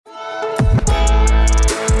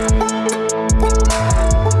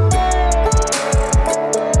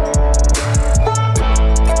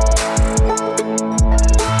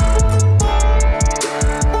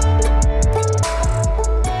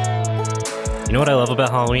You know what I love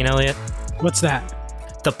about Halloween, Elliot? What's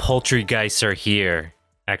that? The poultry-geists are here.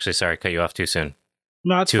 Actually, sorry, I cut you off too soon.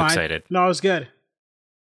 No, it's too fine. excited. No, it was good.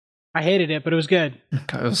 I hated it, but it was good.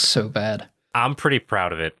 God, it was so bad. I'm pretty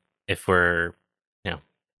proud of it, if we're,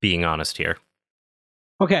 being honest here.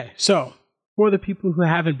 Okay, so for the people who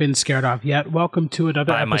haven't been scared off yet, welcome to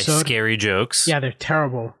another By episode. my scary jokes. Yeah, they're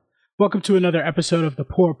terrible. Welcome to another episode of the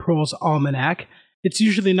Poor Proles Almanac. It's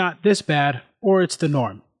usually not this bad, or it's the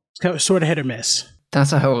norm. It's sort of hit or miss.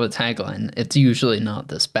 That's a hell of a tagline. It's usually not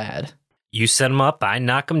this bad. You set them up, I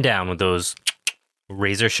knock them down with those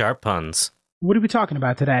razor-sharp puns. What are we talking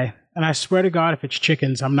about today? And I swear to God, if it's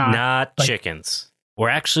chickens, I'm not. Not chickens. We're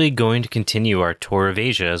actually going to continue our tour of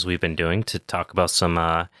Asia, as we've been doing, to talk about some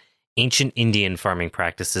ancient Indian farming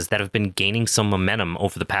practices that have been gaining some momentum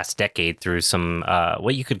over the past decade through some,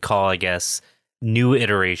 what you could call, I guess, new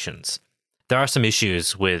iterations. There are some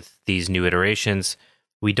issues with these new iterations.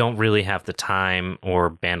 We don't really have the time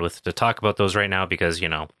or bandwidth to talk about those right now because,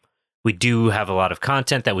 we do have a lot of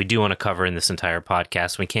content that we do want to cover in this entire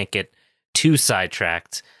podcast. We can't get too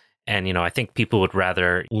sidetracked. And, I think people would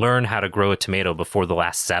rather learn how to grow a tomato before the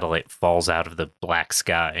last satellite falls out of the black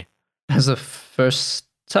sky. Has the first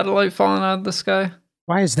satellite fallen out of the sky?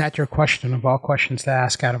 Why is that your question of all questions to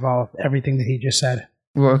ask out of everything that he just said?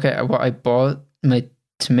 Well, okay, I bought my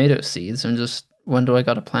tomato seeds and just, when do I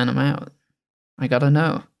gotta plant them out? I gotta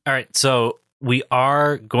know. All right, so we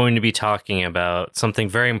are going to be talking about something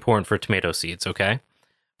very important for tomato seeds, okay?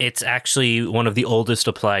 It's actually one of the oldest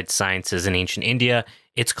applied sciences in ancient India.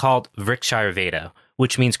 It's called Vrikshayurveda,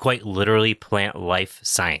 which means quite literally plant life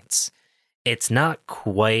science. It's not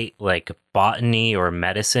quite like botany or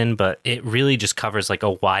medicine, but it really just covers like a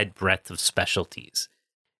wide breadth of specialties.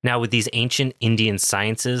 Now, with these ancient Indian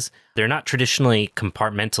sciences, they're not traditionally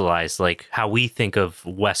compartmentalized like how we think of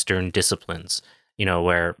Western disciplines,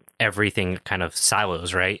 where everything kind of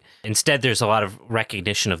silos, right? Instead, there's a lot of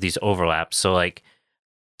recognition of these overlaps. So,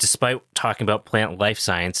 despite talking about plant life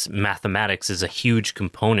science, mathematics is a huge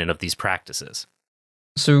component of these practices.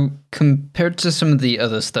 So, compared to some of the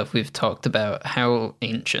other stuff we've talked about, how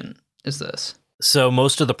ancient is this? So,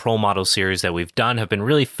 most of the Prole model series that we've done have been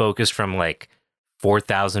really focused from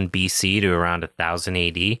 4,000 BC to around 1,000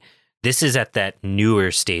 AD. This is at that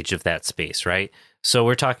newer stage of that space, right? So,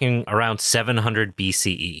 we're talking around 700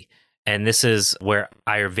 BCE. And this is where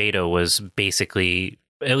Ayurveda was basically,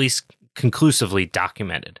 at least conclusively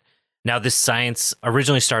documented. Now, this science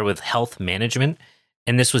originally started with health management,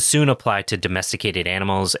 and this was soon applied to domesticated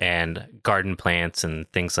animals and garden plants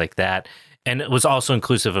and things like that. And it was also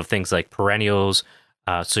inclusive of things like perennials,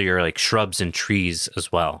 so your shrubs and trees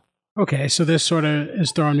as well. Okay, so this sort of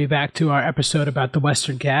is throwing me back to our episode about the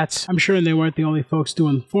Western Ghats. I'm sure they weren't the only folks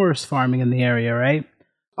doing forest farming in the area, right?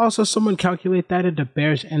 Also, someone calculate that into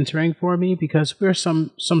bears entering for me, because we're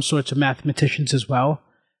some sorts of mathematicians as well.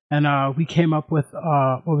 And we came up with,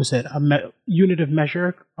 unit of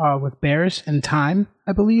measure with bears and time,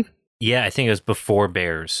 I believe. Yeah, I think it was before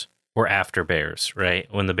bears or after bears, right?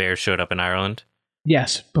 When the bears showed up in Ireland?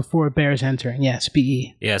 Yes, before bears entering. Yes,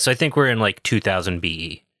 BE. Yeah, so I think we're in 2000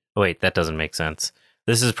 BE. Oh, wait, that doesn't make sense.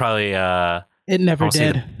 This is probably... it never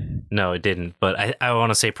did. No, it didn't. But I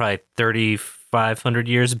want to say probably 3,500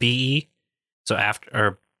 years BE. So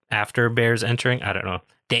after bears entering, I don't know.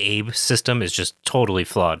 The Abe system is just totally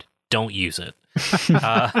flawed. Don't use it.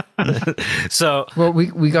 Well,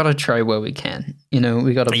 we gotta try where we can.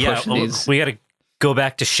 We gotta push these. We gotta go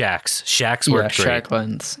back to Shacks. Shacks work great. Shack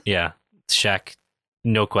lens. Yeah, Shack,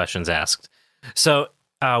 no questions asked. So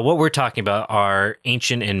what we're talking about are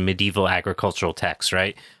ancient and medieval agricultural texts,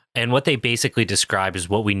 right? And what they basically describe is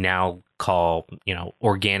what we now call,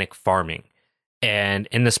 organic farming. And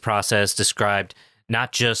in this process described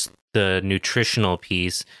not just the nutritional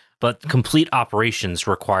piece, but complete operations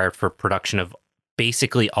required for production of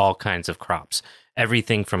basically all kinds of crops,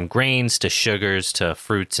 everything from grains to sugars to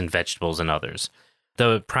fruits and vegetables and others.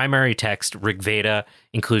 The primary text, Rigveda,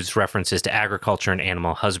 includes references to agriculture and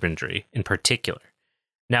animal husbandry in particular.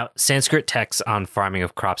 Now, Sanskrit texts on farming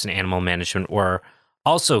of crops and animal management were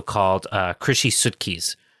also called Krishi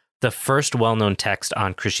Sutkis. The first well-known text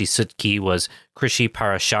on Krishi Sutki was Krishi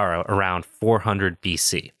Parashara around 400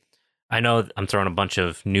 BC. I know I'm throwing a bunch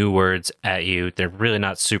of new words at you. They're really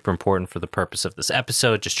not super important for the purpose of this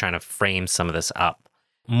episode, just trying to frame some of this up.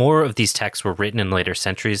 More of these texts were written in later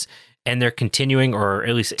centuries, and they're continuing, or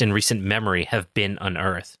at least in recent memory, have been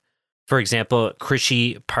unearthed. For example,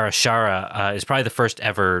 Krishi Parashara is probably the first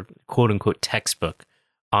ever quote-unquote textbook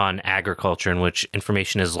on agriculture in which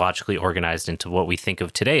information is logically organized into what we think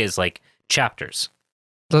of today as chapters.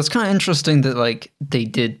 That's kind of interesting that they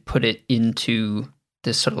did put it into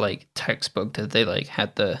this sort of like textbook that they like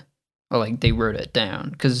had or like they wrote it down.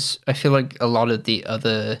 Because I feel like a lot of the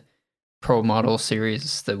other pro model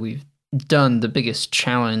series that we've done, the biggest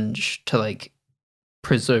challenge to like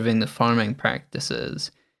preserving the farming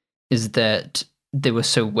practices is that they were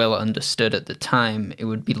so well understood at the time. It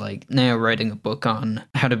would be like now writing a book on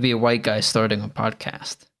how to be a white guy starting a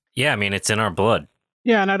podcast. Yeah, I mean, it's in our blood.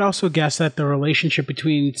 Yeah, and I'd also guess that the relationship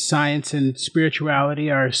between science and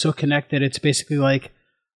spirituality are so connected, it's basically like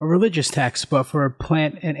a religious text, but for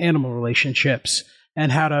plant and animal relationships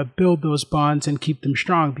and how to build those bonds and keep them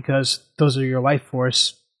strong because those are your life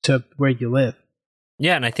force to where you live.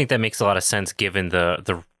 Yeah, and I think that makes a lot of sense given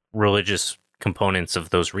the religious components of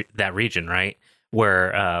that region, right?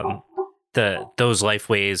 Where those life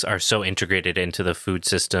ways are so integrated into the food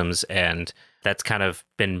systems, and that's kind of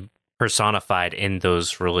been personified in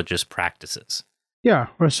those religious practices. Yeah,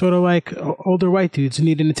 or sort of like older white dudes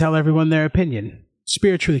needing to tell everyone their opinion.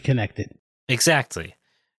 Spiritually connected. Exactly.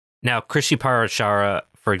 Now, Krishi Parashara,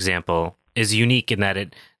 for example, is unique in that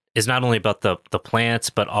it is not only about the plants,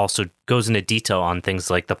 but also goes into detail on things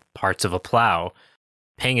like the parts of a plow,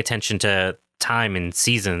 paying attention to time and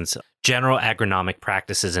seasons, general agronomic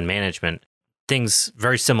practices and management, things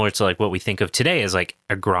very similar to like what we think of today as like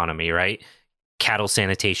agronomy, right? Cattle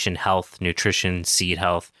sanitation, health, nutrition, seed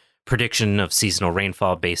health, prediction of seasonal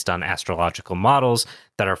rainfall based on astrological models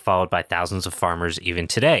that are followed by thousands of farmers even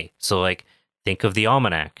today. So like think of the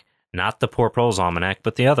almanac, not the Poor Proles almanac,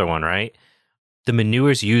 but the other one, right? The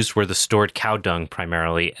manures used were the stored cow dung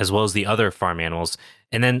primarily, as well as the other farm animals,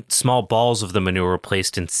 and then small balls of the manure were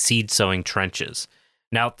placed in seed sowing trenches.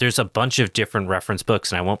 Now, there's a bunch of different reference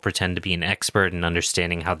books, and I won't pretend to be an expert in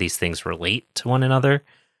understanding how these things relate to one another,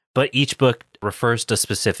 but each book refers to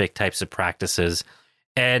specific types of practices,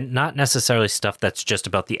 and not necessarily stuff that's just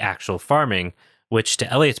about the actual farming, which,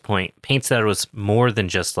 to Elliot's point, paints that it was more than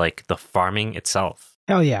just like the farming itself.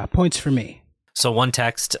 Hell yeah, points for me. So one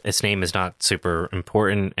text, its name is not super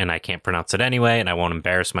important, and I can't pronounce it anyway, and I won't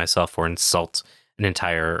embarrass myself or insult an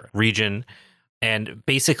entire region. And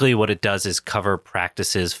basically what it does is cover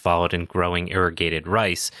practices followed in growing irrigated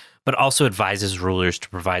rice, but also advises rulers to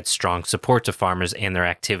provide strong support to farmers and their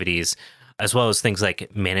activities, as well as things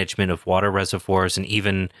like management of water reservoirs, and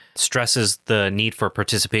even stresses the need for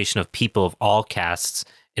participation of people of all castes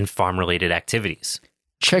in farm-related activities.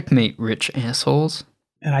 Checkmate, rich assholes.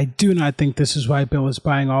 And I do not think this is why Bill is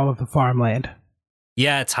buying all of the farmland.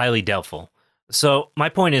 Yeah, it's highly doubtful. So my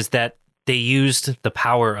point is that they used the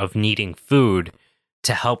power of needing food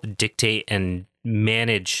to help dictate and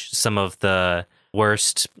manage some of the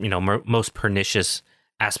worst, most pernicious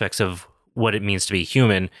aspects of what it means to be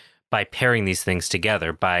human by pairing these things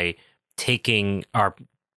together, by taking our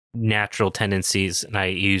natural tendencies, and I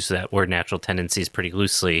use that word natural tendencies pretty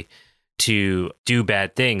loosely, to do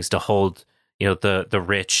bad things, to hold the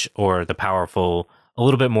rich or the powerful a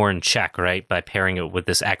little bit more in check, right? By pairing it with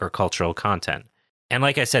this agricultural content. And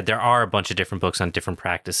like I said, there are a bunch of different books on different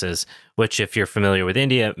practices, which if you're familiar with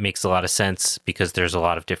India, makes a lot of sense because there's a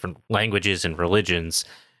lot of different languages and religions.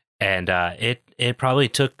 And it probably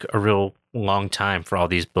took a real long time for all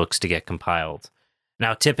these books to get compiled.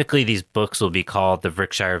 Now, typically these books will be called the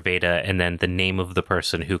Vrikshayurveda and then the name of the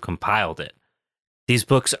person who compiled it. These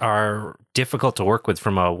books are difficult to work with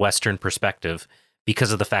from a Western perspective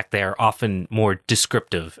because of the fact they are often more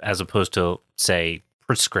descriptive as opposed to, say,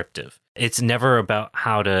 prescriptive. It's never about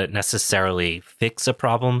how to necessarily fix a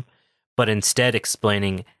problem, but instead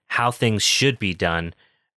explaining how things should be done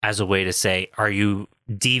as a way to say, are you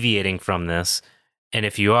deviating from this? And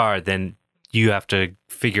if you are, then you have to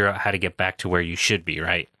figure out how to get back to where you should be,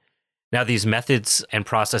 right? Now, these methods and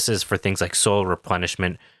processes for things like soil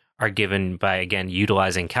replenishment are given by, again,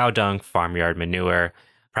 utilizing cow dung, farmyard manure,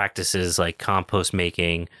 practices like compost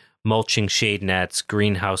making, mulching shade nets,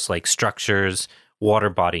 greenhouse-like structures, water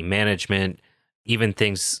body management, even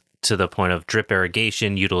things to the point of drip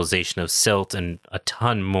irrigation, utilization of silt, and a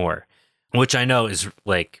ton more, which I know is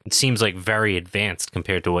it seems like very advanced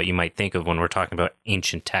compared to what you might think of when we're talking about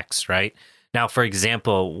ancient texts, right? Now, for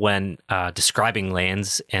example, when describing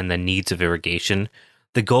lands and the needs of irrigation,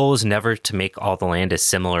 the goal is never to make all the land as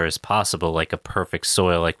similar as possible, like a perfect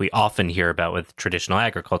soil, like we often hear about with traditional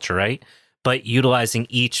agriculture, right? But utilizing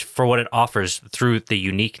each for what it offers through the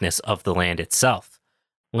uniqueness of the land itself.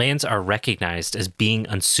 Lands are recognized as being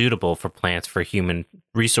unsuitable for plants for human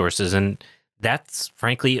resources, and that's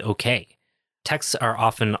frankly okay. Texts are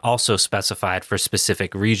often also specified for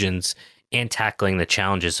specific regions and tackling the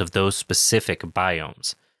challenges of those specific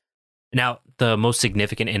biomes. Now, the most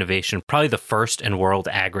significant innovation, probably the first in world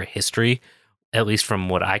agri history, at least from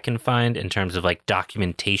what I can find in terms of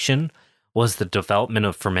documentation, was the development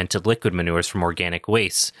of fermented liquid manures from organic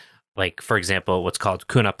wastes. Like, for example, what's called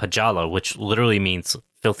kuna pajala, which literally means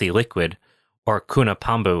filthy liquid, or kuna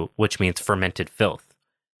pambu, which means fermented filth.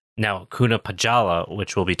 Now, kuna pajala,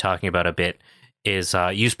 which we'll be talking about a bit, is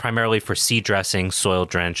used primarily for seed dressing, soil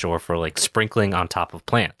drench, or for like sprinkling on top of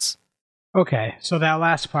plants. Okay, so that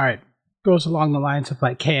last part goes along the lines of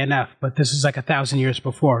like KNF, but this is like 1,000 years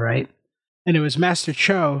before, right? And it was Master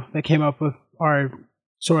Cho that came up with, or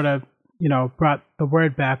sort of, brought the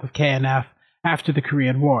word back with KNF after the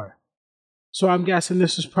Korean War. So I'm guessing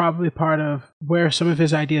this is probably part of where some of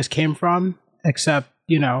his ideas came from, except,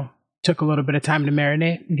 took a little bit of time to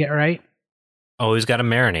marinate and get right. Always got to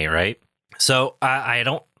marinate, right? So I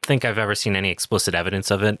don't think I've ever seen any explicit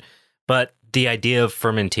evidence of it, but the idea of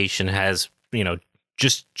fermentation has,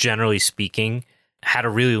 just generally speaking, had a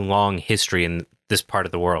really long history in this part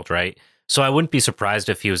of the world, right? So I wouldn't be surprised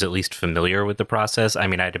if he was at least familiar with the process. I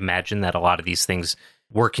mean, I'd imagine that a lot of these things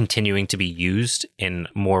were continuing to be used in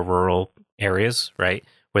more rural areas, right?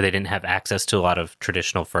 Where they didn't have access to a lot of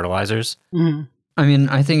traditional fertilizers. Mm-hmm. I mean,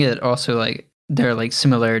 I think it also there are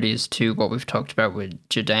similarities to what we've talked about with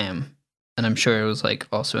Jadam. And I'm sure it was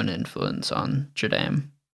also an influence on Jadam.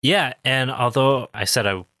 Yeah, and although I said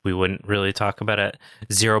we wouldn't really talk about it,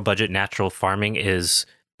 zero budget natural farming is,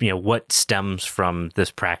 what stems from this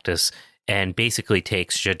practice and basically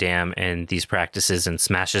takes Jadam and these practices and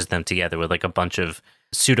smashes them together with a bunch of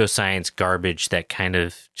pseudoscience garbage that kind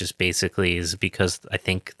of just basically is because I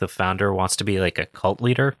think the founder wants to be a cult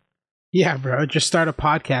leader. Yeah, bro, just start a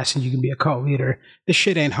podcast and you can be a cult leader. This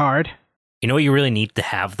shit ain't hard. You know what you really need to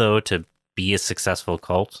have, though, to be a successful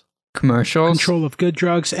cult? Commercials? Control of good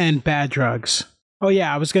drugs and bad drugs. Oh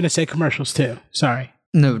yeah, I was going to say commercials too. Sorry.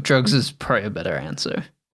 No, drugs is probably a better answer.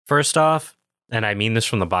 First off, and I mean this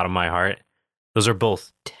from the bottom of my heart, those are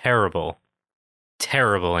both terrible,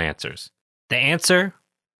 terrible answers. The answer,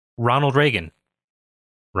 Ronald Reagan.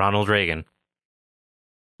 Ronald Reagan.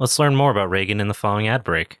 Let's learn more about Reagan in the following ad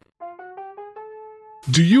break.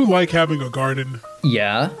 Do you like having a garden?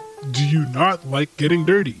 Yeah. Do you not like getting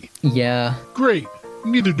dirty? Yeah. Great.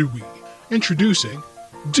 Neither do we. Introducing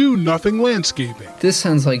Do Nothing Landscaping. This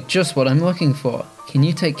sounds like just what I'm looking for. Can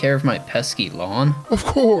you take care of my pesky lawn? Of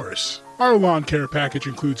course. Our lawn care package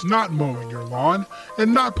includes not mowing your lawn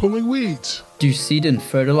and not pulling weeds. Do you seed and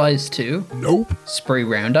fertilize too? Nope. Spray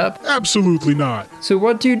Roundup? Absolutely not. So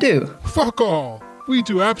what do you do? Fuck all. We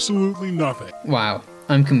do absolutely nothing. Wow,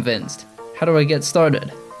 I'm convinced. How do I get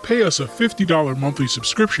started? Pay us a $50 monthly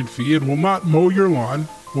subscription fee and we'll not mow your lawn,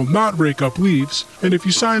 will not rake up leaves, and if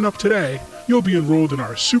you sign up today, you'll be enrolled in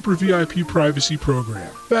our Super VIP privacy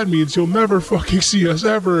program. That means you'll never fucking see us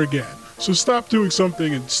ever again. So stop doing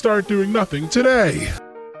something and start doing nothing today.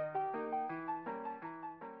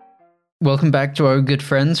 Welcome back to our good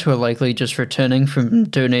friends who are likely just returning from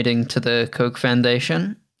donating to the Koch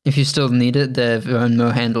Foundation. If you still need it, their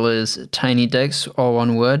Venmo handle is TinyDex, all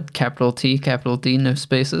one word, capital T, capital D, no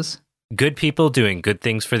spaces. Good people doing good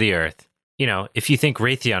things for the earth. If you think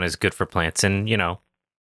Raytheon is good for plants, and,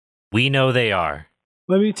 we know they are.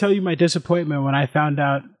 Let me tell you my disappointment when I found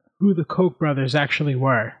out who the Koch brothers actually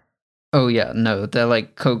were. Oh yeah, no, they're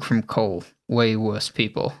like Coke from coal. Way worse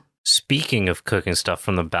people. Speaking of cooking stuff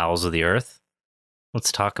from the bowels of the earth,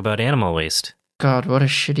 let's talk about animal waste. God, what a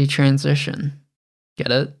shitty transition.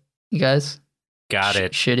 Get it? You guys? Got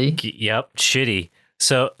it. Shitty? Yep, shitty.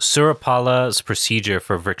 So, Surapala's procedure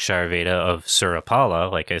for Vrikshayurveda of Surapala,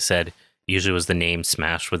 like I said, usually was the name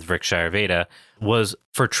smashed with Vrikshayurveda, was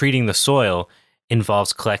for treating the soil,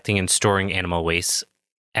 involves collecting and storing animal wastes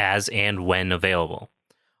as and when available.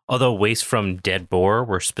 Although waste from dead boar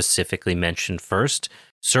were specifically mentioned first,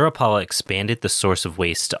 Surapala expanded the source of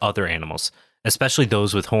waste to other animals, especially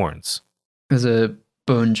those with horns. There's a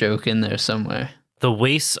bone joke in there somewhere. The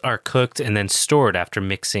wastes are cooked and then stored after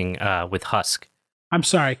mixing with husk. I'm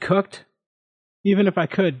sorry, cooked? Even if I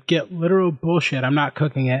could get literal bullshit, I'm not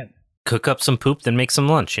cooking it. Cook up some poop, then make some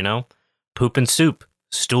lunch, Poop and soup,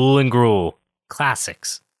 stool and gruel.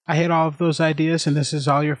 Classics. I hate all of those ideas, and this is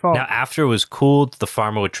all your fault. Now, after it was cooled, the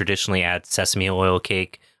farmer would traditionally add sesame oil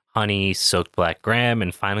cake, honey, soaked black gram,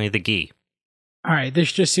 and finally the ghee. All right,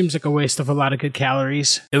 this just seems like a waste of a lot of good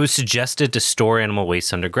calories. It was suggested to store animal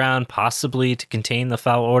waste underground, possibly to contain the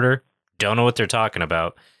foul odor. Don't know what they're talking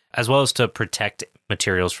about. As well as to protect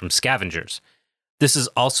materials from scavengers. This is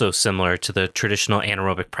also similar to the traditional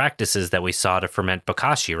anaerobic practices that we saw to ferment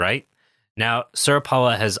bokashi, right? Now,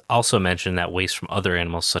 Surapala has also mentioned that waste from other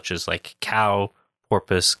animals such as cow,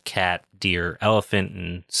 porpoise, cat, deer, elephant,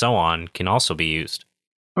 and so on can also be used.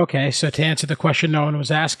 Okay, so to answer the question no one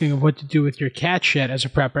was asking of what to do with your cat shit as a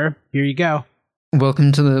prepper, here you go.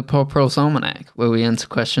 Welcome to the Paw Pearl's Almanac, where we answer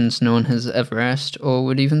questions no one has ever asked or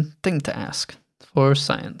would even think to ask. For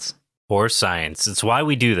science. For science. It's why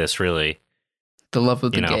we do this, really. The love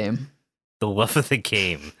of the game. The love of the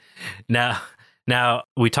game. Now,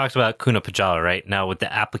 we talked about Kuna Pajala, right? Now, with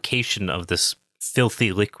the application of this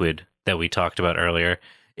filthy liquid that we talked about earlier,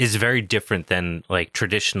 is very different than like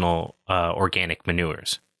traditional organic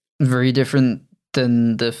manures. Very different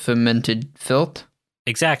than the fermented filth?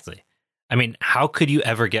 Exactly. I mean, how could you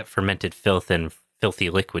ever get fermented filth and filthy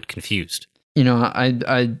liquid confused? You know,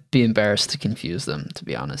 I'd be embarrassed to confuse them, to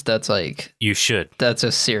be honest. That's like... You should. That's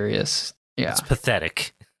a serious... Yeah. It's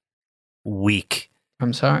pathetic. Weak.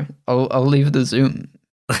 I'm sorry. I'll leave the Zoom.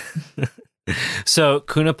 So,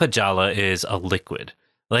 Kuna Pajala is a liquid.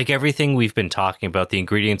 Like everything we've been talking about, the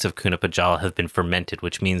ingredients of Kuna Pajala have been fermented,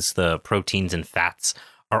 which means the proteins and fats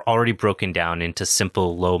are already broken down into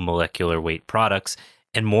simple, low molecular weight products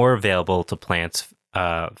and more available to plants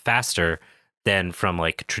faster than from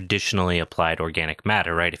like traditionally applied organic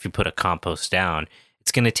matter, right? If you put a compost down,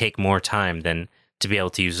 it's going to take more time than to be able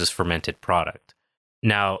to use this fermented product.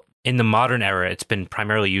 Now, in the modern era, it's been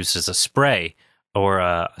primarily used as a spray or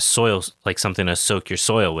a soil, like something to soak your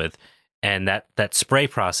soil with. And that spray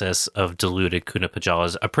process of diluted Kuna Pajala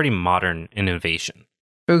is a pretty modern innovation.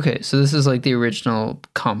 Okay, so this is like the original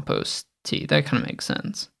compost tea. That kind of makes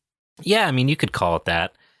sense. Yeah, I mean, you could call it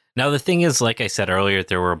that. Now, the thing is, like I said earlier,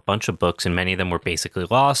 there were a bunch of books and many of them were basically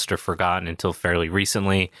lost or forgotten until fairly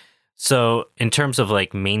recently. So in terms of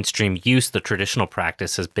like mainstream use, the traditional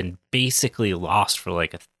practice has been basically lost for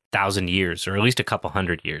like 1,000 years, or at least a couple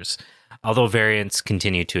hundred years. Although variants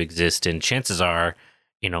continue to exist, and chances are,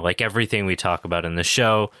 you know, like everything we talk about in the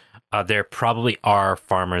show, there probably are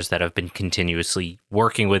farmers that have been continuously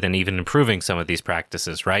working with and even improving some of these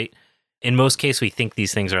practices, right? In most cases, we think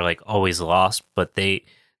these things are like always lost, but they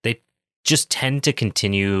just tend to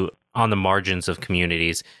continue on the margins of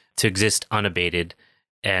communities to exist unabated.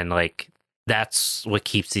 And like, that's what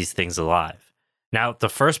keeps these things alive. Now, the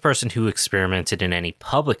first person who experimented in any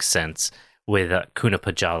public sense with Kuna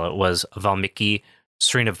Pajala was Valmiki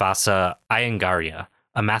Srinivasa Iyengarya,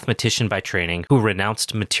 a mathematician by training who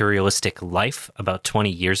renounced materialistic life about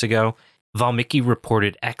 20 years ago. Valmiki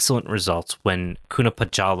reported excellent results when Kuna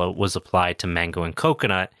Pajala was applied to mango and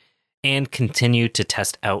coconut, and continued to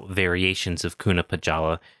test out variations of Kuna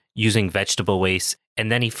Pajala using vegetable waste, and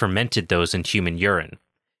then he fermented those in human urine.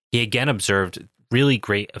 He again observed really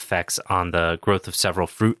great effects on the growth of several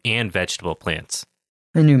fruit and vegetable plants.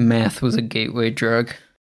 I knew math was a gateway drug.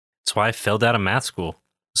 That's why I failed out of math school.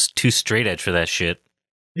 It's too straight edge for that shit.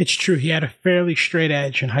 It's true, he had a fairly straight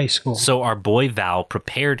edge in high school. So our boy Val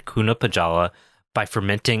prepared Kuna Pajala by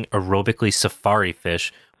fermenting aerobically safari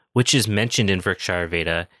fish, which is mentioned in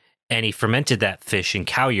Vrikshayurveda, and he fermented that fish in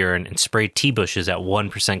cow urine and sprayed tea bushes at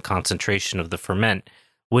 1% concentration of the ferment,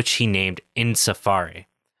 which he named Insafari.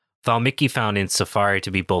 Valmiki found Insafari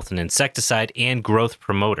to be both an insecticide and growth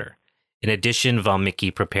promoter. In addition,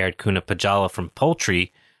 Valmiki prepared Kuna Pajala from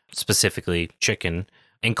poultry, specifically chicken,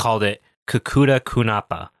 and called it Kukuda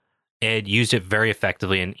Kunapa, and used it very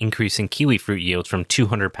effectively in increasing kiwi fruit yields from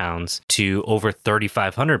 200 pounds to over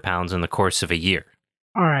 3,500 pounds in the course of a year.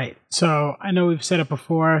 All right, so I know we've said it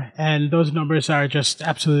before, and those numbers are just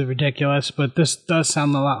absolutely ridiculous, but this does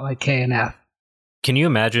sound a lot like KNF. Can you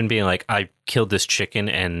imagine being like, I killed this chicken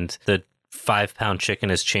and the 5-pound chicken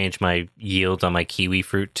has changed my yield on my kiwi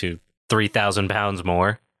fruit to 3,000 pounds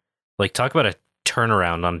more? Like, talk about a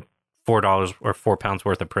turnaround on $4 or 4 pounds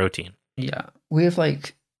worth of protein. Yeah, we have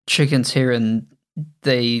like chickens here, and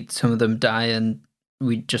some of them die, and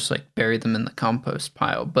we just like bury them in the compost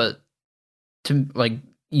pile. But to like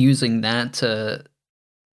using that to,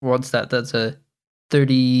 what's that? That's a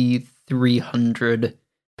 3,300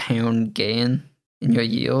 pound gain in your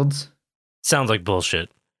yields. Sounds like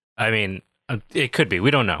bullshit. I mean, it could be.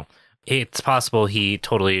 We don't know. It's possible he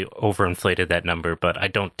totally overinflated that number, but I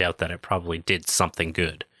don't doubt that it probably did something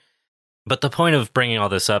good. But the point of bringing all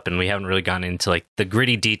this up, and we haven't really gotten into like the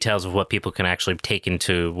gritty details of what people can actually take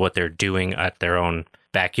into what they're doing at their own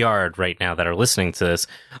backyard right now that are listening to this,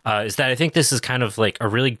 is that I think this is kind of like a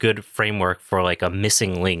really good framework for like a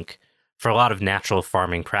missing link for a lot of natural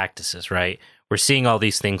farming practices, right? We're seeing all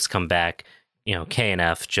these things come back, you know,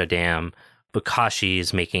 KNF, Jadam, Bokashi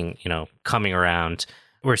is making, you know, coming around.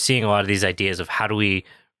 We're seeing a lot of these ideas of how do we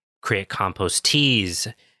create compost teas,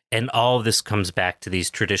 and all of this comes back to these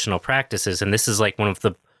traditional practices. And this is like one of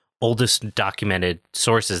the oldest documented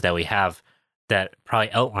sources that we have that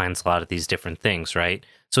probably outlines a lot of these different things, right?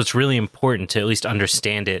 So it's really important to at least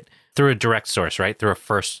understand it through a direct source, right? Through a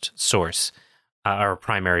first source or a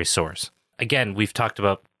primary source. Again, we've talked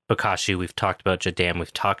about bokashi, we've talked about jadam,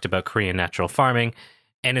 we've talked about Korean natural farming.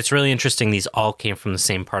 And it's really interesting. These all came from the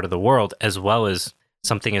same part of the world, as well as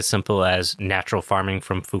something as simple as natural farming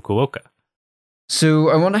from Fukuoka. So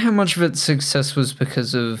I wonder how much of its success was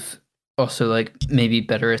because of also like maybe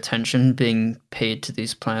better attention being paid to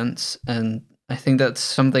these plants. And I think that's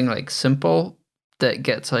something like simple that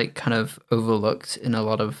gets like kind of overlooked in a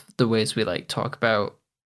lot of the ways we like talk about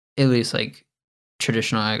at least like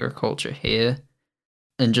traditional agriculture here.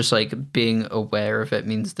 And just like being aware of it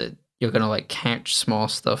means that you're going to like catch small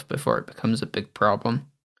stuff before it becomes a big problem.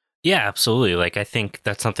 Yeah, absolutely. Like, I think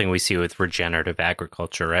that's something we see with regenerative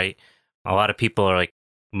agriculture, right? A lot of people are like,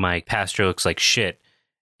 my pasture looks like shit,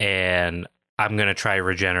 and I'm going to try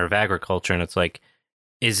regenerative agriculture. And it's like,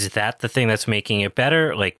 is that the thing that's making it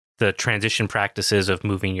better? Like the transition practices of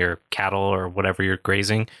moving your cattle or whatever you're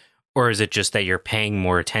grazing? Or is it just that you're paying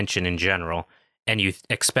more attention in general and you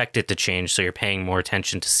expect it to change? So you're paying more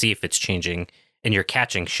attention to see if it's changing and you're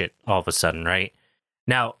catching shit all of a sudden, right?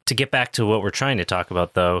 Now, to get back to what we're trying to talk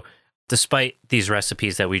about, though, despite these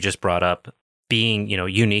recipes that we just brought up being,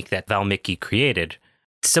 unique that Valmiki created,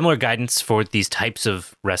 similar guidance for these types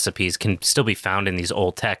of recipes can still be found in these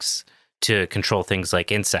old texts to control things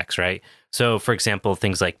like insects, right? So, for example,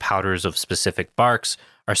 things like powders of specific barks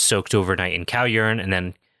are soaked overnight in cow urine and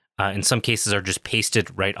then, in some cases, are just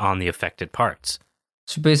pasted right on the affected parts.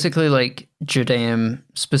 So basically, like jadam,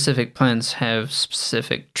 specific plants have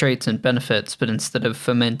specific traits and benefits, but instead of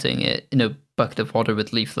fermenting it in a bucket of water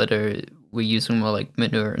with leaf litter, we're using more like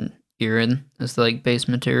manure and urine as the like base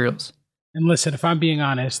materials. And listen, if I'm being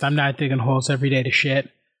honest, I'm not digging holes every day to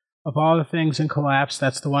shit. Of all the things in Collapse,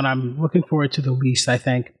 that's the one I'm looking forward to the least, I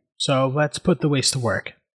think. So let's put the waste to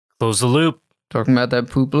work. Close the loop. Talking about that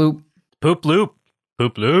poop loop. Poop loop.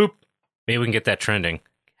 Poop loop. Maybe we can get that trending.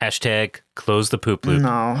 Hashtag close the poop loop. No,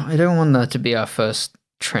 I don't want that to be our first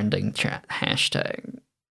trending chat hashtag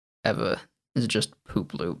ever. It's just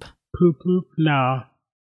poop loop. Poop loop? No.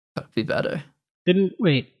 That'd be better. Didn't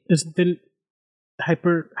hyperloop?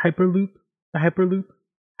 The hyperloop?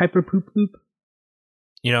 Hyper poop loop?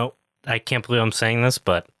 I can't believe I'm saying this,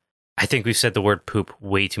 but I think we've said the word poop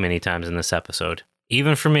way too many times in this episode.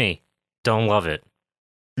 Even for me. Don't love it.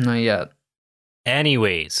 Not yet.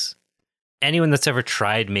 Anyways, anyone that's ever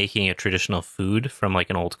tried making a traditional food from like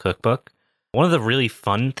an old cookbook, one of the really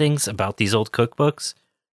fun things about these old cookbooks,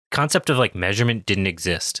 concept of like measurement didn't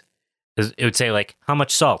exist. It would say like, how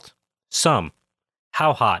much salt? Some.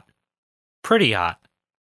 How hot? Pretty hot.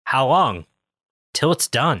 How long? Till it's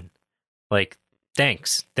done. Like,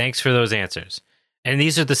 thanks. Thanks for those answers. And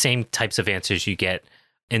these are the same types of answers you get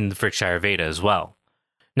in the Vrikshayurveda as well.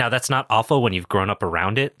 Now, that's not awful when you've grown up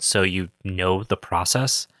around it, so you know the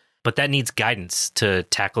process, but that needs guidance to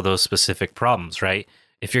tackle those specific problems, right?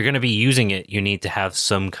 If you're going to be using it, you need to have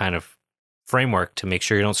some kind of framework to make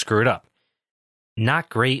sure you don't screw it up. Not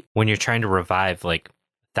great when you're trying to revive like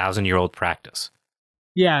 1,000-year-old practice.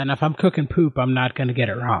 Yeah, and if I'm cooking poop, I'm not going to get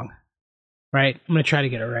it wrong. Right? I'm going to try to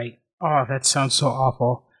get it right. Oh, that sounds so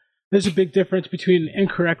awful. There's a big difference between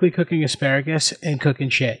incorrectly cooking asparagus and cooking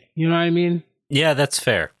shit. You know what I mean? Yeah, that's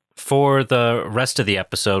fair. For the rest of the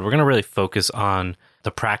episode, we're going to really focus on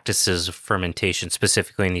the practices of fermentation,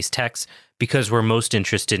 specifically in these texts, because we're most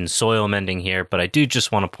interested in soil mending here. But I do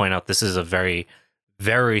just want to point out this is a very,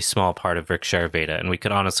 very small part of Vrikshayurveda, and we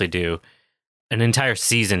could honestly do an entire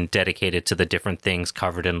season dedicated to the different things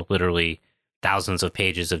covered in literally thousands of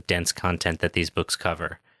pages of dense content that these books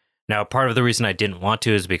cover. Now, part of the reason I didn't want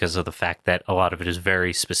to is because of the fact that a lot of it is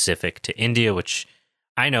very specific to India, which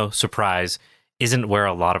I know, surprise, isn't where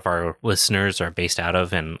a lot of our listeners are based out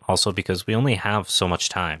of, and also because we only have so much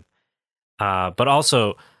time. But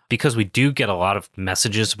also because we do get a lot of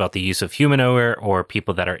messages about the use of human oil or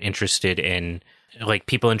people that are interested in, like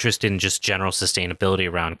people interested in just general sustainability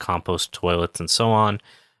around compost toilets and so on,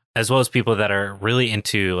 as well as people that are really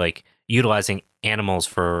into like utilizing animals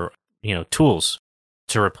for, tools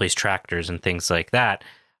to replace tractors and things like that.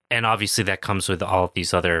 And obviously that comes with all of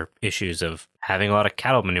these other issues of having a lot of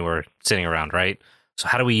cattle manure sitting around, right? So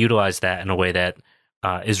how do we utilize that in a way that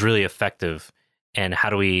is really effective? And how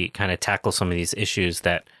do we kind of tackle some of these issues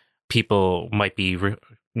that people might be,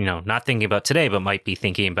 not thinking about today, but might be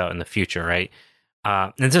thinking about in the future, right?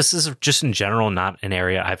 And this is just in general not an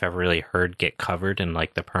area I've ever really heard get covered in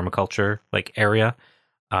like the permaculture like area.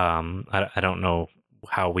 I don't know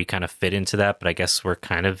how we kind of fit into that, but I guess we're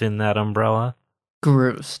kind of in that umbrella.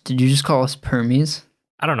 Gross. Did you just call us permies?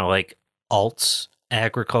 I don't know, like alts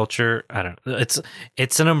agriculture. I don't know.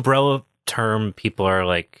 It's an umbrella term. People are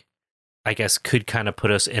like, I guess could kind of put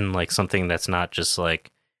us in like something that's not just like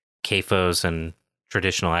CAFOs and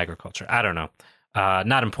traditional agriculture. I don't know.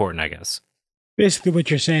 Not important, I guess. Basically, what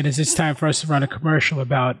you're saying is it's time for us to run a commercial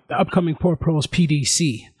about the upcoming Poor Proles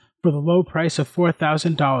PDC. For the low price of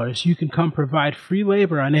 $4,000, you can come provide free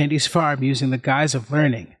labor on Andy's farm using the guise of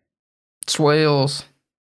learning. Swales.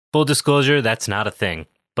 Full disclosure, that's not a thing.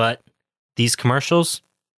 But these commercials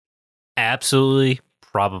absolutely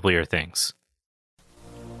probably are things.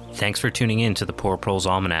 Thanks for tuning in to the Poor Proles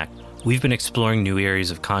Almanac. We've been exploring new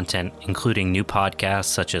areas of content, including new podcasts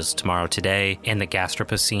such as Tomorrow Today and the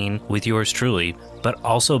Gastropocene with yours truly, but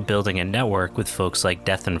also building a network with folks like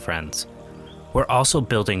Death and Friends. We're also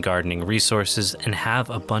building gardening resources and have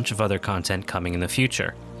a bunch of other content coming in the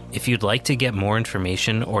future. If you'd like to get more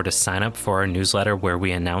information or to sign up for our newsletter where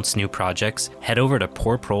we announce new projects, head over to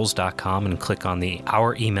poorproles.com and click on the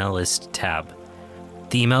Our Email List tab.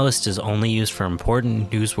 The email list is only used for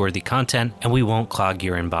important, newsworthy content, and we won't clog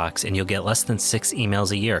your inbox, and you'll get less than 6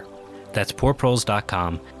 emails a year. That's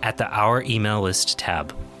poorproles.com at the Our Email List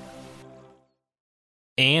tab.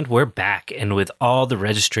 And we're back, and with all the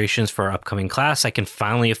registrations for our upcoming class, I can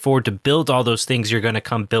finally afford to build all those things you're going to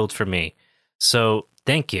come build for me. So,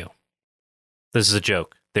 thank you. This is a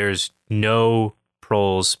joke. There's no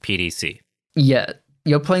Proles PDC. Yeah,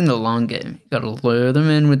 you're playing the long game. You gotta lure them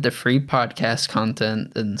in with the free podcast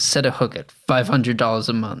content and set a hook at $500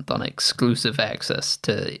 a month on exclusive access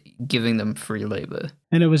to giving them free labor.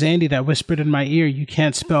 And it was Andy that whispered in my ear, you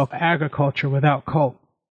can't spell agriculture without cult.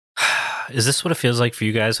 Is this what it feels like for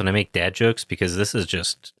you guys when I make dad jokes? Because this is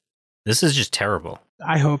just terrible.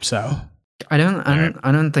 I hope so. I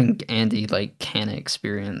don't think Andy can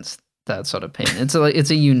experience that sort of pain. It's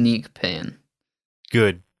a unique pain.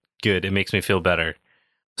 Good. It makes me feel better.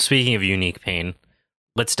 Speaking of unique pain,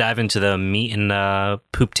 let's dive into the meat and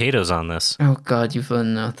poop potatoes on this. Oh God, you've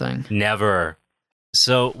learned nothing. Never.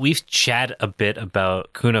 So we've chatted a bit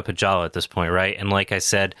about Kuna Pajala at this point, right? And like I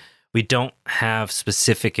said, we don't have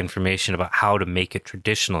specific information about how to make it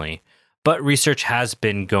traditionally, but research has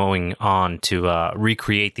been going on to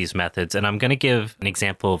recreate these methods. And I'm going to give an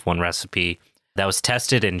example of one recipe that was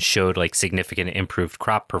tested and showed significant improved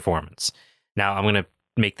crop performance. Now, I'm going to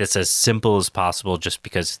make this as simple as possible just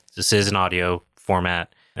because this is an audio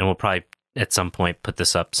format, and we'll probably at some point put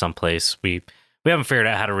this up someplace. We haven't figured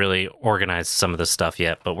out how to really organize some of this stuff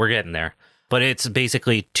yet, but we're getting there. But it's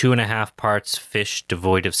basically 2.5 parts fish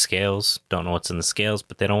devoid of scales. Don't know what's in the scales,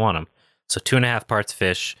 but they don't want them. So 2.5 parts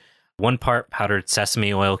fish, 1 part powdered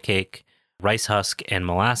sesame oil cake, rice husk, and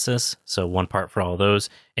molasses. So 1 part for all those,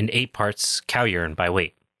 and 8 parts cow urine by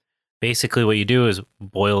weight. Basically what you do is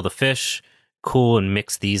boil the fish, cool and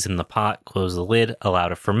mix these in the pot, close the lid, allow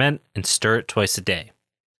to ferment, and stir it twice a day.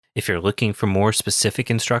 If you're looking for more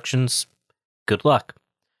specific instructions, good luck.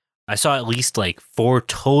 I saw at least 4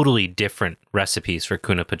 totally different recipes for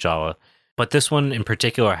Kuna Pajala, but this one in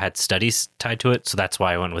particular had studies tied to it, so that's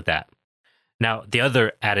why I went with that. Now, the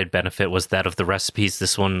other added benefit was that of the recipes,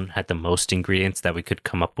 this one had the most ingredients that we could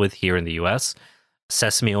come up with here in the US.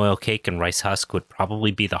 Sesame oil cake and rice husk would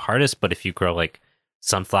probably be the hardest, but if you grow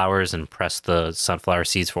sunflowers and press the sunflower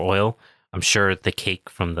seeds for oil, I'm sure the cake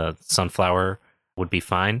from the sunflower would be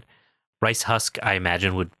fine. Rice husk, I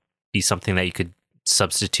imagine, would be something that you could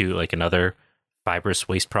substitute another fibrous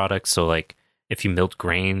waste product. So if you milled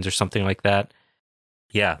grains or something like that.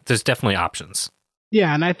 Yeah, there's definitely options.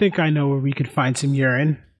 Yeah, and I think I know where we could find some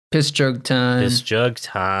urine. Piss jug time. Piss jug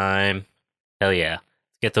time. Hell yeah.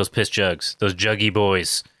 Get those piss jugs. Those juggy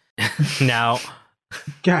boys. Now.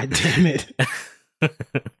 God damn it.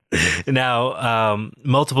 Now,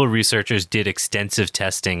 multiple researchers did extensive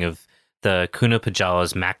testing of the Kuna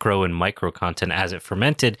Pajala's macro and micro content as it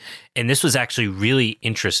fermented, and this was actually really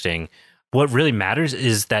interesting. What really matters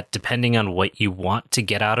is that depending on what you want to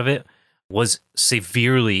get out of it was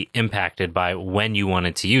severely impacted by when you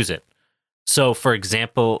wanted to use it. So, for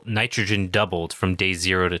example, nitrogen doubled from day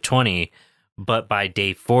 0 to 20, but by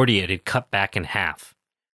day 40 it had cut back in half.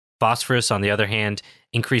 Phosphorus, on the other hand,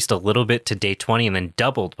 increased a little bit to day 20 and then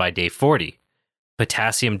doubled by day 40.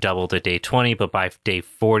 Potassium doubled at day 20, but by day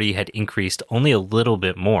 40 had increased only a little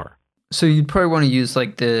bit more. So you'd probably want to use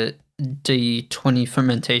the day 20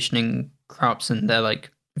 fermentation in crops in their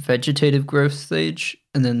vegetative growth stage,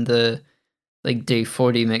 and then the day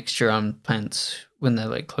 40 mixture on plants when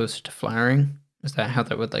they're closer to flowering. Is that how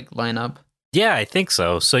that would line up? Yeah, I think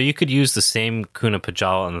so. So you could use the same Kuna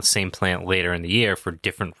Pajala on the same plant later in the year for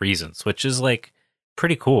different reasons, which is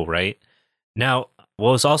pretty cool, right? Now,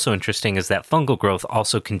 what was also interesting is that fungal growth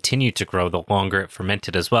also continued to grow the longer it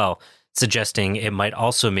fermented as well, suggesting it might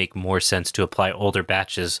also make more sense to apply older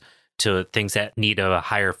batches to things that need a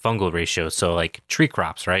higher fungal ratio, so tree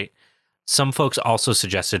crops, right? Some folks also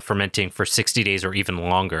suggested fermenting for 60 days or even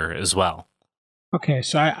longer as well. Okay,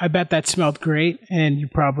 so I bet that smelled great, and you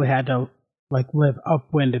probably had to live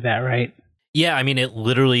upwind of that, right? Yeah, I mean, it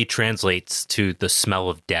literally translates to the smell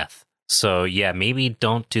of death. So yeah, maybe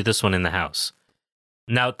don't do this one in the house.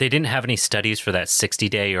 Now, they didn't have any studies for that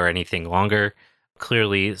 60-day or anything longer.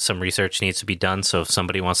 Clearly, some research needs to be done. So if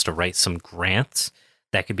somebody wants to write some grants,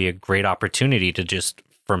 that could be a great opportunity to just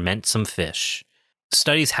ferment some fish.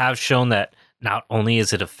 Studies have shown that not only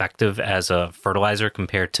is it effective as a fertilizer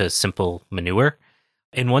compared to simple manure,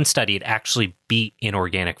 in one study, it actually beat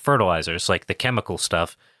inorganic fertilizers like the chemical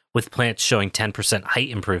stuff, with plants showing 10% height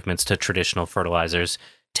improvements to traditional fertilizers,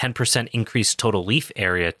 10% increased total leaf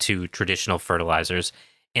area to traditional fertilizers,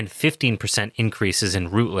 and 15% increases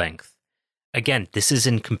in root length. Again, this is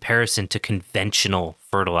in comparison to conventional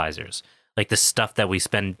fertilizers, like the stuff that we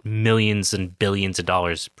spend millions and billions of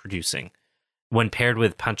dollars producing. When paired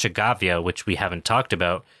with Panchagavya, which we haven't talked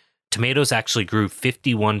about, tomatoes actually grew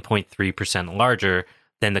 51.3% larger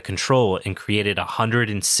than the control and created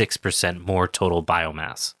 106% more total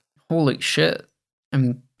biomass. Holy shit. I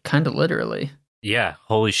mean, kind of literally. Yeah,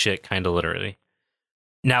 holy shit, kind of literally.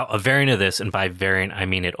 Now, a variant of this, and by variant I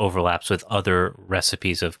mean it overlaps with other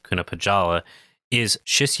recipes of Kunapajala, is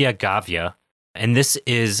Shishyagavya. And this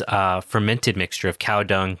is a fermented mixture of cow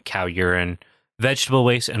dung, cow urine, vegetable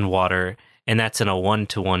waste, and water. And that's in a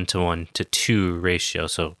 1:1:1:2 ratio.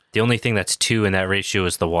 So the only thing that's 2 in that ratio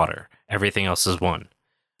is the water. Everything else is 1.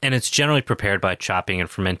 And it's generally prepared by chopping and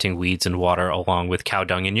fermenting weeds and water along with cow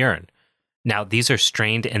dung and urine. Now, these are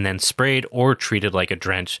strained and then sprayed or treated like a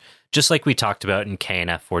drench, just like we talked about in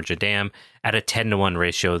KNF for Jadam, at a 10:1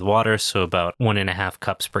 ratio with water, so about 1.5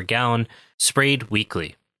 cups per gallon, sprayed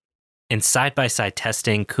weekly. In side-by-side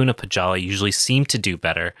testing, Kunapajala usually seemed to do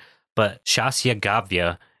better, but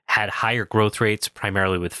Shasyagavya had higher growth rates,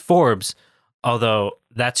 primarily with forbs, although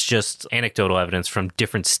that's just anecdotal evidence from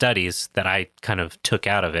different studies that I kind of took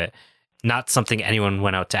out of it, not something anyone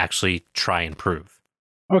went out to actually try and prove.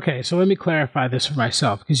 Okay, so let me clarify this for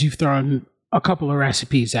myself, because you've thrown a couple of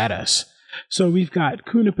recipes at us. So we've got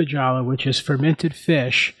Kunapajala, which is fermented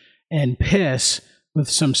fish, and piss with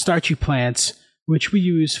some starchy plants, which we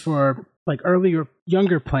use for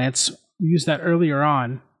younger plants. We use that earlier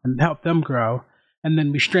on and help them grow. And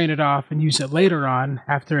then we strain it off and use it later on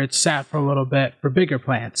after it's sat for a little bit for bigger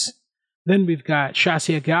plants. Then we've got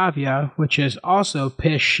Shasyagavya, which is also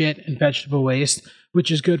piss, shit, and vegetable waste,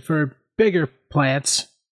 which is good for bigger plants.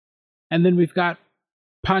 And then we've got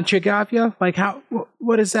Panchagavya.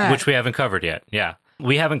 What is that? Which we haven't covered yet, yeah.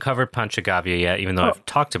 We haven't covered Panchagavya yet, even though I've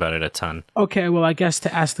talked about it a ton. Okay, well, I guess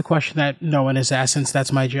to ask the question that no one has asked, since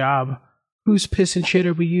that's my job, whose piss and shit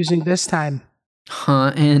are we using this time?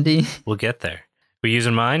 Huh, Andy? We'll get there. We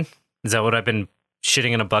using mine? Is that what I've been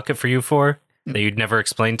shitting in a bucket for you for? That you'd never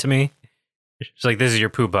explained to me? It's like, this is your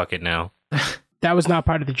poo bucket now. That was not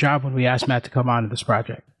part of the job when we asked Matt to come on to this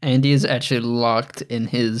project. Andy is actually locked in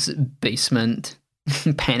his basement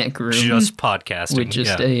panic room. Just podcasting. With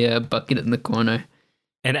just a bucket in the corner.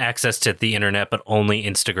 And access to the internet, but only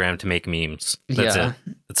Instagram to make memes. That's it.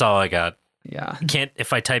 That's all I got. Yeah.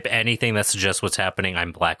 If I type anything that suggests what's happening,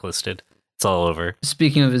 I'm blacklisted. It's all over.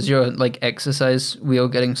 Speaking of, is your exercise wheel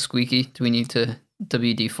getting squeaky? Do we need to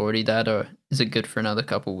WD-40 that, or is it good for another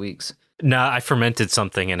couple weeks? Nah, I fermented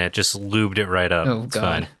something and it just lubed it right up. Oh, it's God.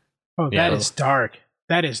 Fine. Oh, yeah. That is dark.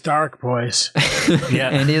 That is dark, boys. Yeah.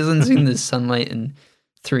 And he hasn't seen the sunlight in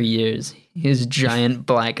 3 years. He has giant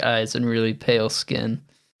black eyes and really pale skin.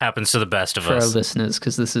 Happens to the best of for us. our listeners,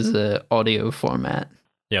 because this is a audio format.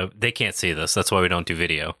 Yeah, they can't see this. That's why we don't do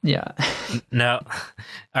video. Yeah. No.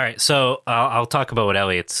 All right. So I'll talk about what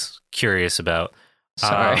Elliot's curious about.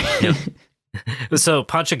 Sorry. So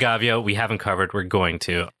Panchagavya, we haven't covered. We're going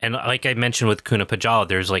to. And like I mentioned with Kunapajala,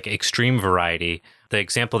 there's extreme variety. The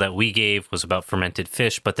example that we gave was about fermented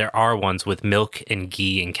fish, but there are ones with milk and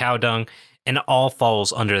ghee and cow dung, and it all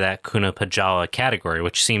falls under that Kunapajala category,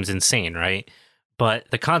 which seems insane, right? But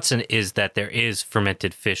the constant is that there is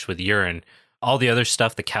fermented fish with urine. All the other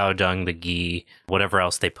stuff, the cow dung, the ghee, whatever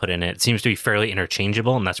else they put in it, seems to be fairly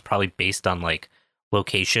interchangeable, and that's probably based on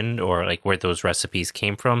location or where those recipes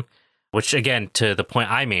came from, which again, to the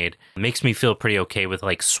point I made, makes me feel pretty okay with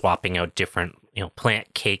swapping out different,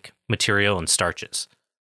 plant cake material and starches.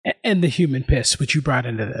 And the human piss, which you brought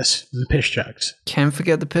into this, the piss jugs. Can't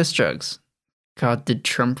forget the piss jugs. God, did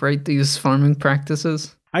Trump write these farming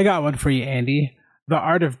practices? I got one for you, Andy. The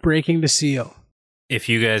art of breaking the seal. If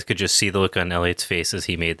you guys could just see the look on Elliot's face as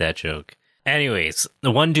he made that joke. Anyways,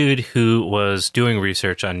 the one dude who was doing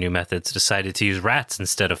research on new methods decided to use rats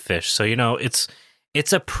instead of fish. So,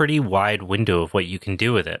 it's a pretty wide window of what you can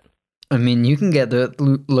do with it. I mean, you can get the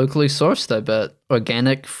locally sourced, I bet.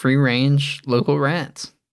 Organic, free-range, local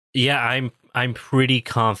rats. Yeah, I'm pretty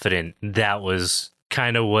confident that was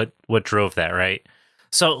kind of what drove that, right?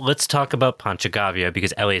 So let's talk about Panchagavya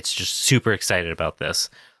because Elliot's just super excited about this.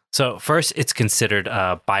 So first, it's considered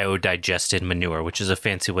a biodigested manure, which is a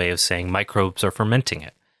fancy way of saying microbes are fermenting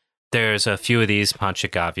it. There's a few of these,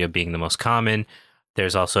 Panchagavya being the most common.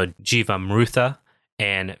 There's also Jivamrutha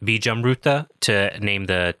and Bijamrutha, to name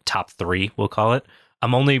the top three, we'll call it.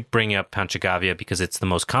 I'm only bringing up Panchagavya because it's the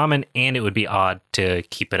most common, and it would be odd to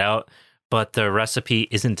keep it out. But the recipe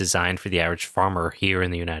isn't designed for the average farmer here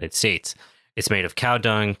in the United States. It's made of cow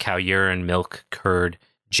dung, cow urine, milk, curd,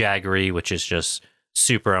 jaggery, which is just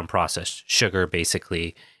super unprocessed sugar,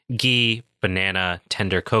 basically, ghee, banana,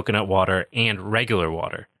 tender coconut water, and regular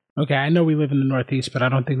water. Okay, I know we live in the Northeast, but I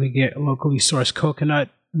don't think we get locally sourced coconut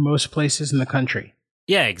in most places in the country.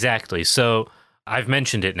 Yeah, exactly. So I've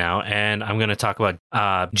mentioned it now, and I'm going to talk about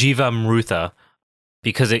Jivamrutha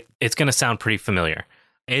because it's going to sound pretty familiar.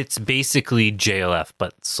 It's basically JLF,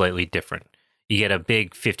 but slightly different. You get a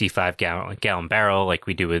big 55-gallon barrel like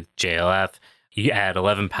we do with JLF. You add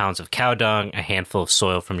 11 pounds of cow dung, a handful of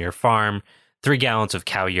soil from your farm, 3 gallons of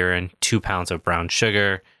cow urine, 2 pounds of brown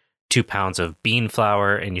sugar, 2 pounds of bean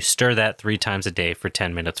flour, and you stir that 3 times a day for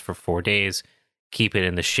 10 minutes for 4 days. Keep it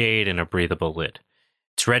in the shade in a breathable lid.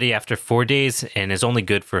 It's ready after 4 days and is only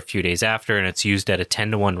good for a few days after, and it's used at a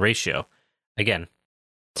 10-to-1 ratio. Again,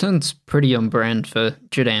 sounds pretty on brand for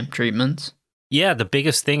Jadam treatments. Yeah, the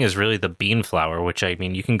biggest thing is really the bean flour, which, I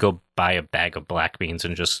mean, you can go buy a bag of black beans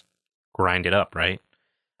and just grind it up, right?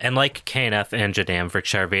 And like KNF and Jadam,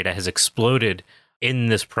 Vrikshayurveda has exploded in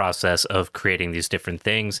this process of creating these different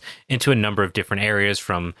things into a number of different areas,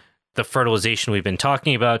 from the fertilization we've been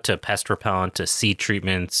talking about to pest repellent to seed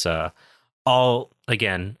treatments, all,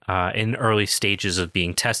 again, in early stages of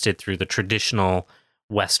being tested through the traditional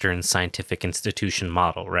Western scientific institution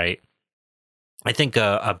model, right? I think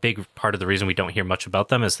a big part of the reason we don't hear much about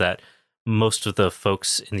them is that most of the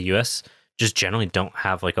folks in the US just generally don't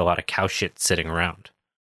have like a lot of cow shit sitting around.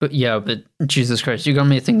 But Jesus Christ, you got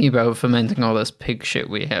me thinking about fermenting all this pig shit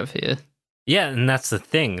we have here. Yeah, and that's the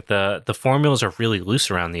thing. The formulas are really loose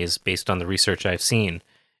around these based on the research I've seen.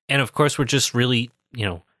 And of course, we're just really,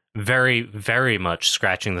 very, very much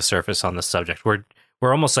scratching the surface on the subject. We're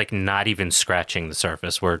almost like not even scratching the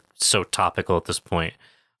surface. We're so topical at this point.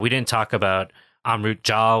 We didn't talk about Amrut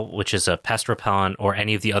Jal, which is a pest repellent, or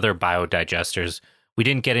any of the other biodigesters. We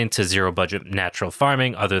didn't get into zero budget natural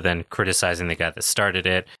farming other than criticizing the guy that started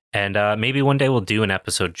it. And maybe one day we'll do an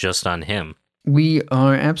episode just on him. We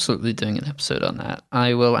are absolutely doing an episode on that.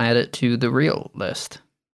 I will add it to the real list.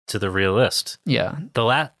 To the real list. Yeah. The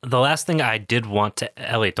last thing I did want to...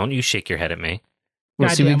 Elliot, don't you shake your head at me. Well,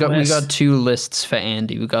 see, we got 2 lists for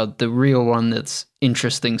Andy. We got the real one that's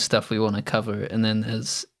interesting stuff we want to cover, and then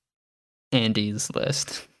there's Andy's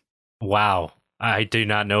list. Wow. I do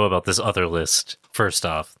not know about this other list, first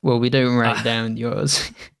off. Well, we don't write down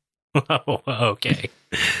yours. Oh, okay.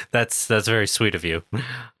 That's very sweet of you.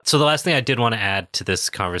 So the last thing I did want to add to this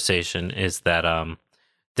conversation is that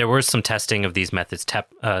there was some testing of these methods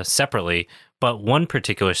separately, but one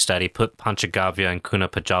particular study put Panchagavya and Kuna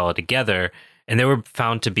Pajala together, and they were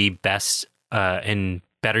found to be best in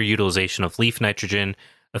better utilization of leaf nitrogen,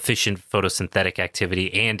 efficient photosynthetic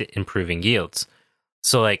activity, and improving yields.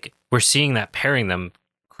 So, like, we're seeing that pairing them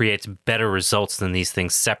creates better results than these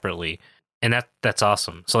things separately. And that's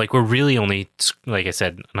awesome. So, like, we're really only, like I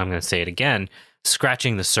said, and I'm going to say it again,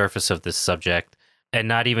 scratching the surface of this subject, and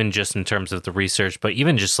not even just in terms of the research, but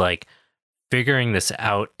even just, like, figuring this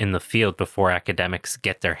out in the field before academics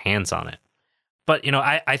get their hands on it. But,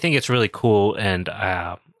 I think it's really cool, and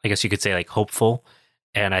I guess you could say, like, hopeful.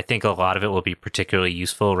 And I think a lot of it will be particularly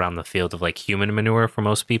useful around the field of, like, human manure for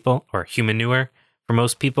most people, or humanure for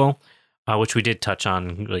most people, which we did touch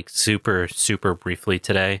on, like, super, super briefly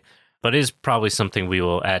today. But it is probably something we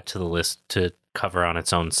will add to the list to cover on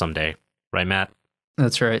its own someday. Right, Matt?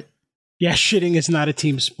 That's right. Yeah, shitting is not a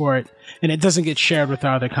team sport, and it doesn't get shared with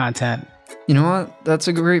our other content. You know what? That's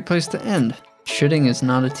a great place to end. Shitting is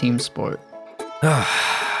not a team sport.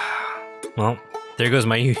 Well, there goes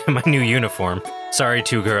my new uniform. Sorry,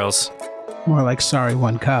 2 girls. More like sorry,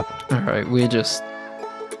 1 cup. All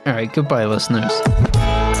right, goodbye, listeners.